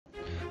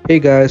Hey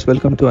guys,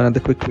 welcome to another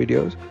quick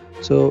video.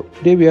 So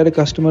today we had a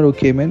customer who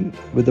came in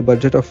with a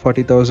budget of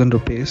 40,000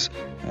 rupees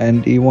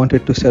and he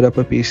wanted to set up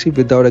a PC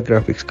without a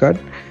graphics card.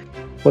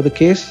 For the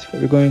case,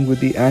 we're going with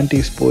the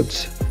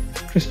Anti-Sports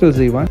Crystal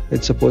Z1.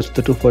 It supports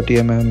the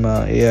 240mm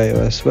AIO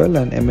as well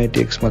and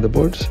M80X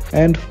motherboards.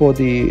 And for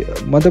the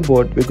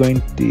motherboard, we're going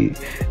with the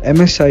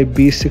MSI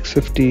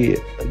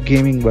B650M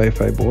Gaming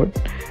WiFi board.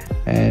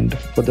 And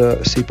for the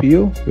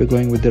CPU, we're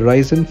going with the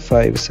Ryzen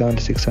 5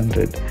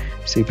 7600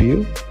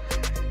 CPU.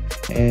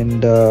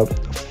 And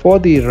for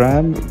the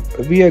RAM,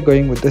 we are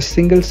going with the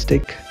single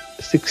stick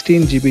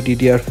 16GB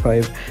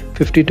DDR5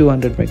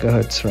 5200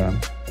 MHz RAM.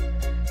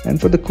 And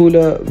for the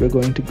cooler, we're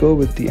going to go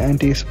with the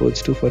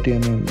Anti-Sports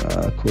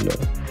 240mm cooler.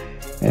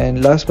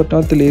 And last but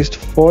not the least,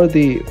 for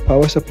the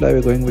power supply,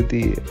 we're going with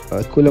the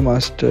Cooler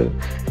Master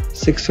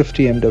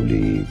 650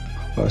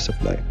 MWE power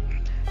supply.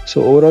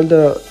 So overall,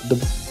 the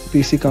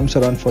PC comes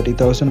around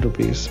 40,000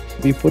 rupees.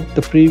 We put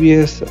the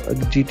previous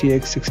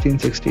GTX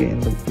 1660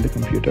 in the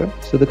computer.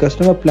 So the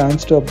customer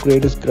plans to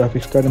upgrade his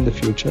graphics card in the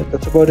future.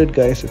 That's about it,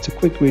 guys. It's a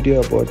quick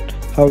video about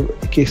how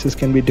cases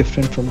can be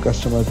different from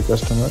customer to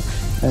customer,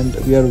 and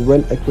we are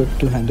well equipped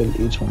to handle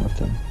each one of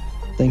them.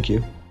 Thank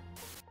you.